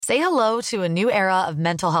Say hello to a new era of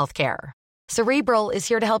mental health care. Cerebral is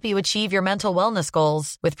here to help you achieve your mental wellness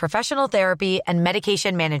goals with professional therapy and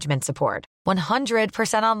medication management support.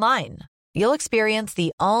 100% online. You'll experience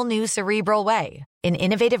the all-new Cerebral Way, an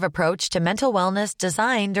innovative approach to mental wellness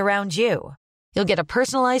designed around you. You'll get a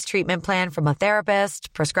personalized treatment plan from a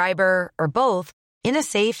therapist, prescriber, or both in a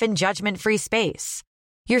safe and judgment-free space.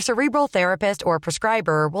 Your Cerebral therapist or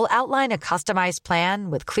prescriber will outline a customized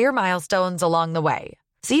plan with clear milestones along the way,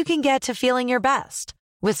 so you can get to feeling your best.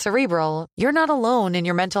 With Cerebral, you're not alone in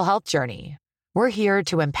your mental health journey. We're here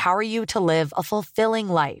to empower you to live a fulfilling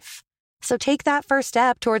life. So take that first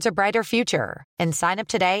step towards a brighter future and sign up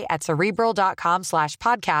today at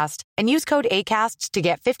Cerebral.com/podcast and use code ACAST to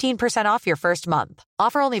get 15% off your first month.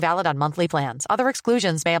 Offer only valid on monthly plans. Other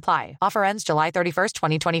exclusions may apply. Offer ends July 31st,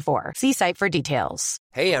 2024. See site for details.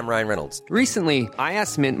 Hey, I'm Ryan Reynolds. Recently, I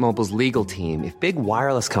asked Mint Mobile's legal team if big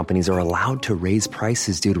wireless companies are allowed to raise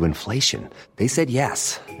prices due to inflation. They said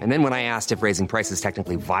yes. And then when I asked if raising prices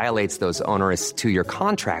technically violates those onerous two-year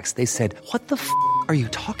contracts, they said, "What the f*** are you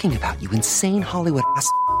talking about, you insane Hollywood ass?"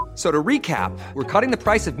 So to recap, we're cutting the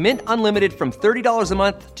price of Mint Unlimited from $30 a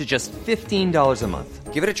month to just $15 a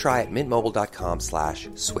month. Give it a try at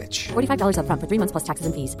mintmobile.com/switch. $45 up front for 3 months plus taxes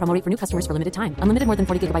and fees. Promo rate for new customers for limited time. Unlimited more than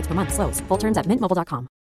 40 gigabytes per month. Slows full terms at mintmobile.com.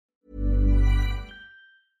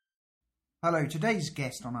 Hello, today's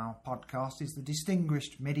guest on our podcast is the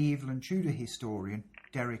distinguished medieval and Tudor historian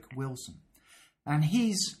Derek Wilson. And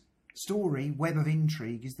his story, Web of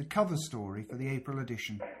Intrigue, is the cover story for the April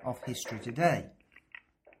edition of History Today.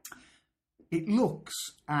 It looks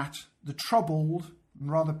at the troubled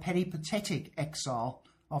and rather peripatetic exile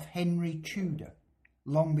of Henry Tudor,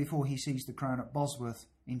 long before he seized the crown at Bosworth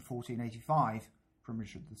in 1485 from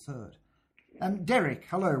Richard III. Derek,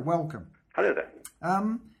 hello, welcome. Hello there.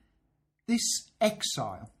 This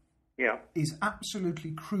exile is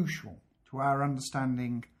absolutely crucial to our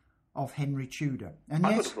understanding of Henry Tudor. And I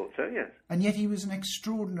yet, would have thought so, yes. And yet he was an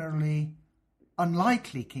extraordinarily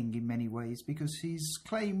unlikely king in many ways because his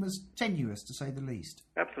claim was tenuous, to say the least.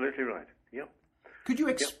 Absolutely right, yep. Could you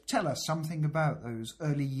tell us something about those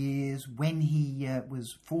early years, when he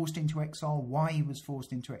was forced into exile, why he was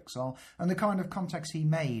forced into exile, and the kind of contacts he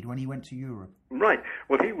made when he went to Europe? Right.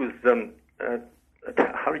 Well, he was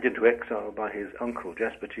hurried into exile by his uncle,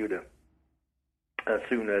 Jasper Tudor, as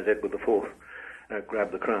soon as Edward IV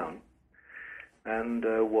grabbed the crown, and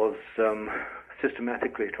was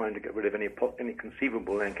systematically trying to get rid of any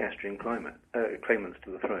conceivable Lancastrian claimants to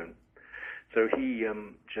the throne. So he,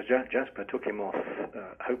 Jasper took him off,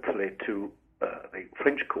 hopefully to the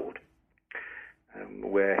French court,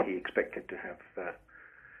 where he expected to have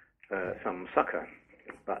some succour.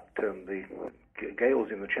 But the gales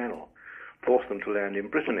in the Channel forced them to land in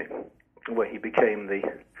Brittany, where he became the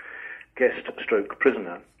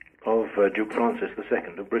guest-stroke-prisoner of Duke Francis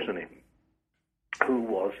II of Brittany, who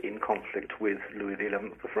was in conflict with Louis XI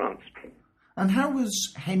of France. And how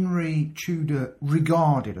was Henry Tudor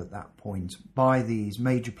regarded at that point by these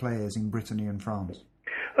major players in Brittany and France?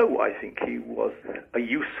 Oh, I think he was a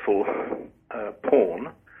useful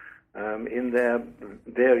pawn in their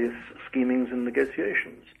various schemings and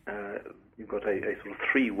negotiations. You've got a sort of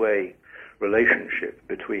three-way relationship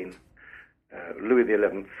between Louis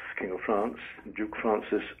XI, King of France, Duke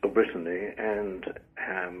Francis of Brittany, and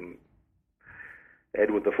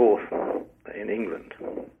Edward IV in England,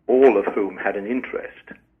 all of whom had an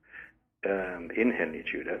interest in Henry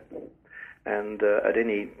Tudor, and at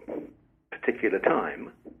any particular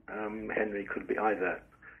time, Henry could be either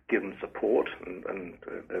given support and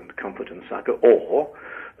comfort and succour, or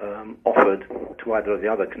offered to either of the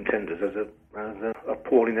other contenders as a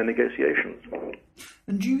pawn in their negotiations.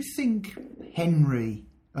 And do you think Henry,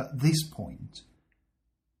 at this point,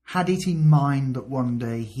 had it in mind that one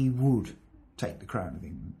day he would take the crown of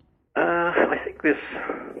England? I think this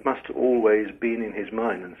must have always been in his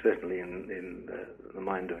mind, and certainly in the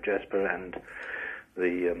mind of Jasper and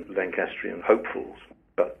the Lancastrian hopefuls.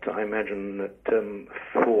 But I imagine that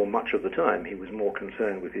for much of the time he was more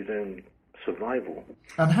concerned with his own survival.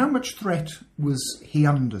 And how much threat was he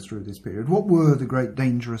under through this period? What were the great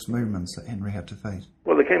dangerous moments that Henry had to face?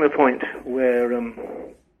 Well, there came a point where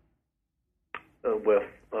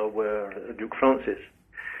Duke Francis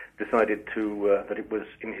decided that it was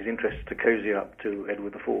in his interest to cozy up to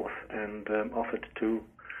Edward IV, and offered to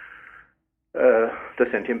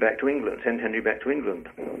send him back to England, send Henry back to England,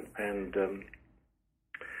 and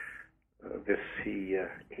this he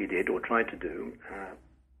did, or tried to do.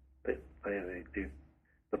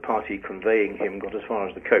 The party conveying him got as far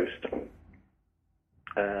as the coast,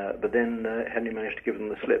 but then Henry managed to give them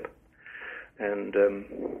the slip, and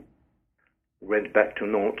went back to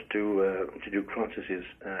Nantes to Duke Francis's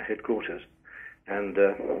headquarters, and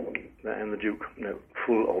the Duke,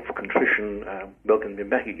 full of contrition, welcomed him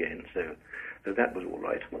back again. So that was all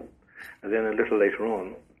right. And then a little later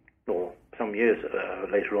on, or some years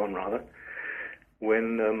later on rather,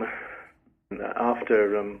 when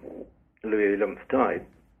after Louis XI died,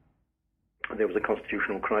 there was a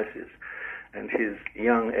constitutional crisis, and his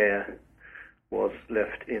young heir was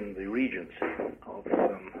left in the regency of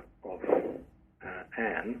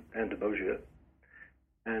Anne de Beaujeu,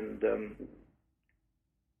 and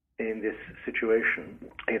in this situation,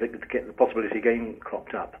 the possibility again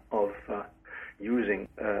cropped up of using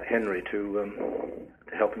Henry to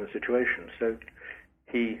help in the situation. So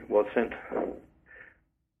he was sent.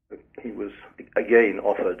 He was again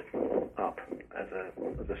offered up as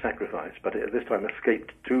a sacrifice, but at this time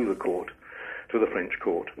escaped to the court, to the French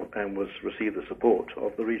court, and received the support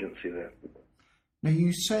of the regency there. Now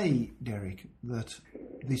you say, Derek, that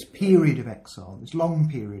this period of exile, this long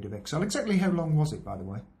period of exile, exactly how long was it, by the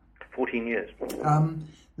way? 14 years.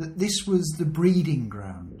 That this was the breeding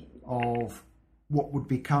ground of what would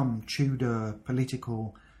become Tudor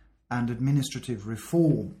political and administrative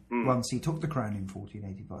reform once he took the crown in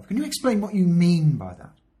 1485. Can you explain what you mean by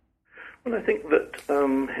that? Well, I think that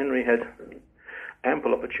Henry had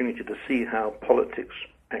ample opportunity to see how politics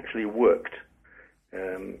actually worked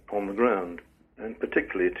on the ground, and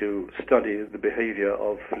particularly to study the behaviour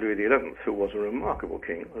of Louis XI, who was a remarkable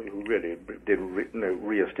king, who really did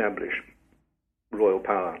re-establish royal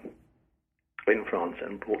power in France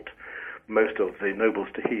and brought most of the nobles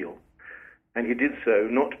to heel. And he did so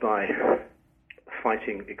not by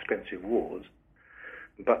fighting expensive wars,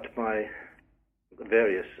 but by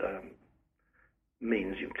various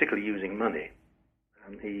means, particularly using money.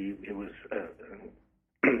 He was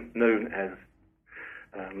known as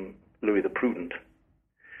Louis the Prudent,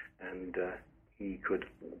 and he could,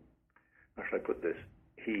 how shall I put this?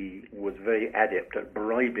 He was very adept at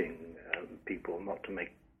bribing people not to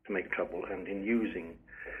make trouble, and in using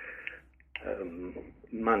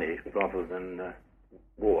money rather than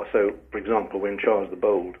war. So, for example, when Charles the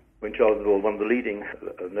Bold, one of the leading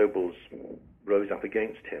nobles, rose up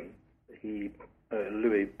against him,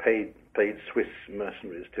 Louis paid Swiss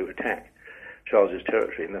mercenaries to attack Charles's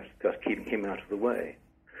territory, and thus keeping him out of the way.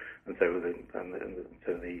 And so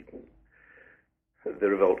the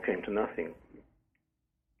revolt came to nothing.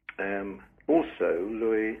 Also,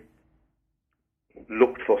 Louis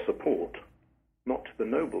looked for support, not to the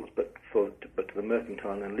nobles, but to the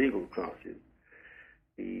mercantile and legal classes.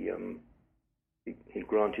 He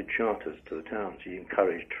granted charters to the towns. He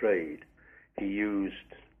encouraged trade. He used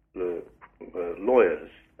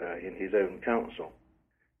lawyers in his own council.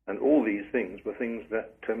 And all these things were things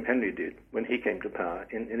that Henry did when he came to power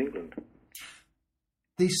in England.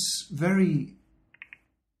 This very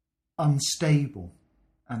unstable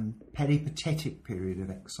and peripatetic period of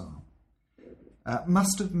exile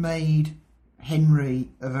must have made Henry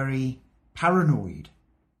a very paranoid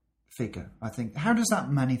figure, I think. How does that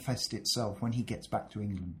manifest itself when he gets back to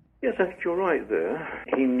England? Yes, I think you're right there.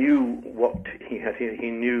 He knew what he had here. He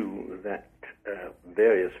knew that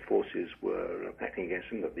various forces were acting against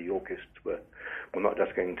him, that the Yorkists were not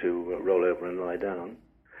just going to roll over and lie down.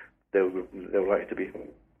 They were likely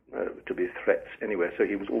to be threats anyway, so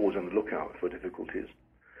he was always on the lookout for difficulties.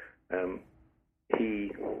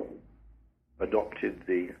 He adopted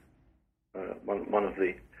one of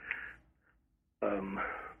the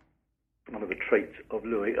traits of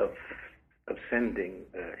Louis of sending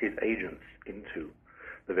his agents into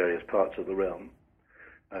the various parts of the realm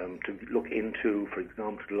to look into, for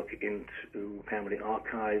example, family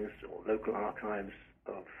archives or local archives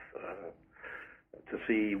to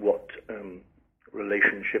see what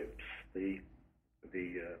relationships the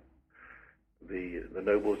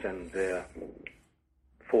nobles and their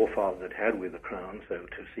forefathers had with the crown, so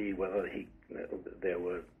to see whether there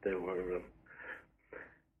were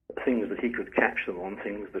things that he could catch them on,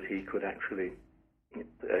 things that he could actually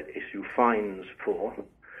issue fines for,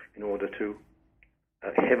 in order to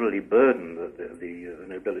heavily burden the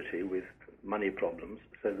nobility with money problems,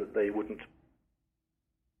 so that they wouldn't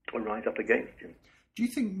rise up against him. Do you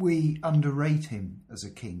think we underrate him as a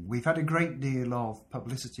king? We've had a great deal of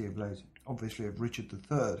publicity of late, obviously, of Richard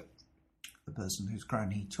III, the person whose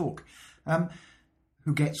crown he took,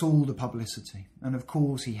 who gets all the publicity. And of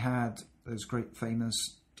course he had those great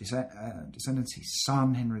famous descendants, his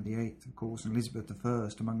son Henry VIII, of course, and Elizabeth I,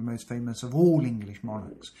 among the most famous of all English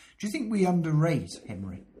monarchs. Do you think we underrate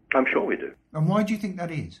Henry? I'm sure we do. And why do you think that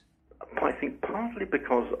is? I think partly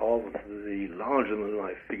because of the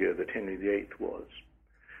larger-than-life figure that Henry VIII was,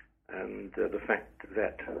 and the fact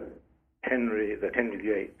that Henry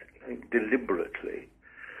VIII deliberately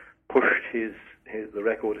pushed the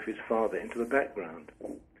record of his father into the background.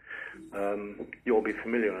 You'll be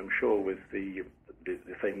familiar, I'm sure, with the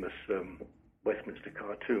famous Westminster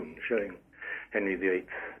cartoon showing Henry VIII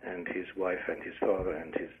and his wife and his father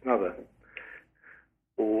and his mother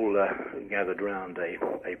all gathered round a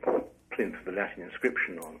plinth with a Latin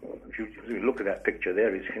inscription on. If you look at that picture,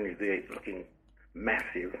 there is Henry VIII looking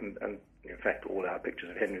massive, and in fact all our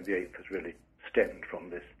pictures of Henry VIII has really stemmed from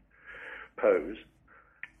this pose.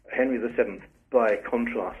 Henry VII, by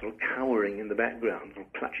contrast, sort of cowering in the background, sort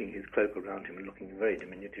of clutching his cloak around him and looking a very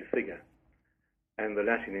diminutive figure. And the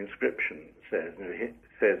Latin inscription says,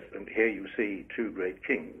 and here you see two great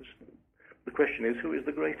kings. The question is, who is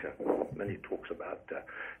the greater? And he talks about,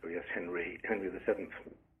 Henry VII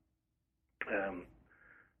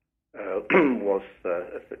was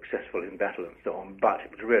successful in battle and so on, but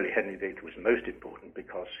it was really Henry VIII who was most important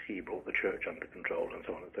because he brought the church under control and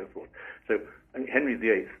so on and so forth. So Henry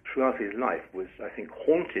VIII, throughout his life, was, I think,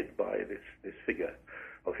 haunted by this figure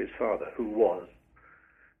of his father, who was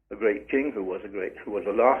a great king, who was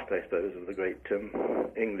the last, I suppose, of the great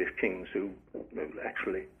English kings who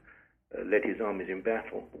actually led his armies in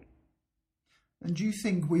battle. And do you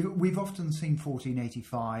think we've often seen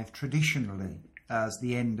 1485 traditionally as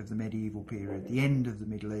the end of the medieval period, the end of the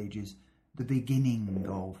Middle Ages, the beginning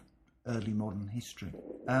of early modern history?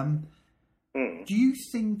 Do you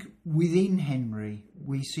think within Henry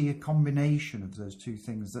we see a combination of those two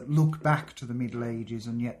things that look back to the Middle Ages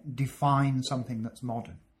and yet define something that's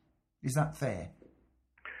modern? Is that fair?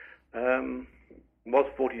 Was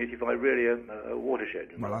 1485 really a watershed?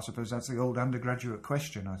 Well, I suppose that's the old undergraduate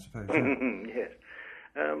question, I suppose. Yes.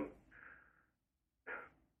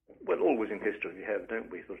 Well, always in history we have, don't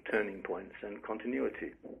we, sort of turning points and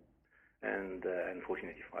continuity. And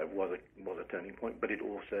 1485 was a turning point, but it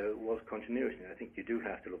also was continuity. And I think you do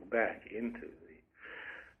have to look back into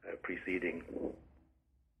the preceding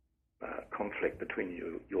conflict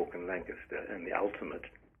between York and Lancaster and the ultimate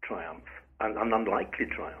triumph, an unlikely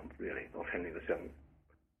triumph, really, of Henry VII,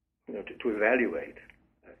 to evaluate.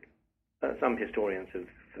 Some historians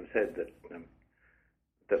have said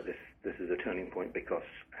that this is a turning point because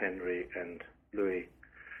Henry and Louis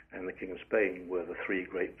and the King of Spain were the three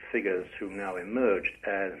great figures who now emerged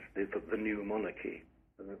as the new monarchy,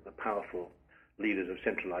 the powerful leaders of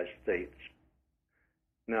centralized states.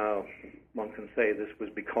 Now, one can say this was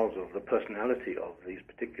because of the personality of these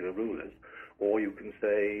particular rulers, or you can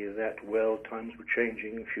say that, well, times were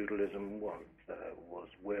changing, feudalism was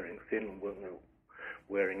wearing thin,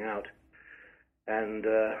 wearing out, and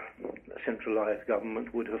a centralized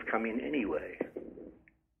government would have come in anyway.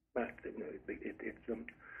 But it's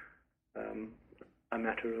a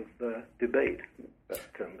matter of debate. But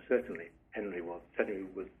certainly Henry was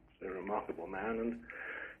a remarkable man,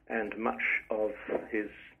 and much of his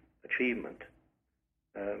achievement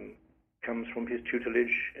comes from his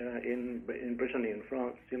tutelage in Brittany and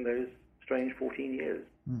France in those strange 14 years.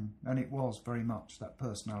 And it was very much that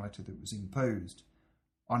personality that was imposed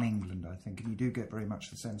on England, I think, and you do get very much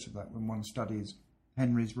the sense of that when one studies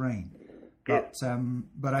Henry's reign. But yes.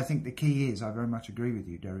 But I think the key is, I very much agree with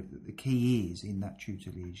you, Derek, that the key is in that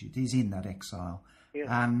tutelage, it is in that exile. Yes.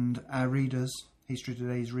 And our readers, History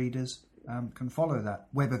Today's readers, can follow that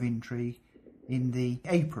web of intrigue in the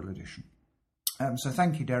April edition. So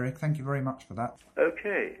thank you, Derek. Thank you very much for that.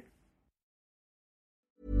 Okay.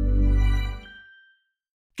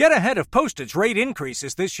 Get ahead of postage rate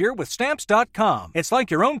increases this year with Stamps.com. It's like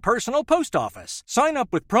your own personal post office. Sign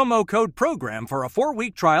up with promo code PROGRAM for a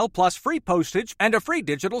 4-week trial plus free postage and a free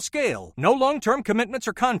digital scale. No long-term commitments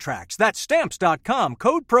or contracts. That's Stamps.com,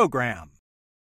 code PROGRAM.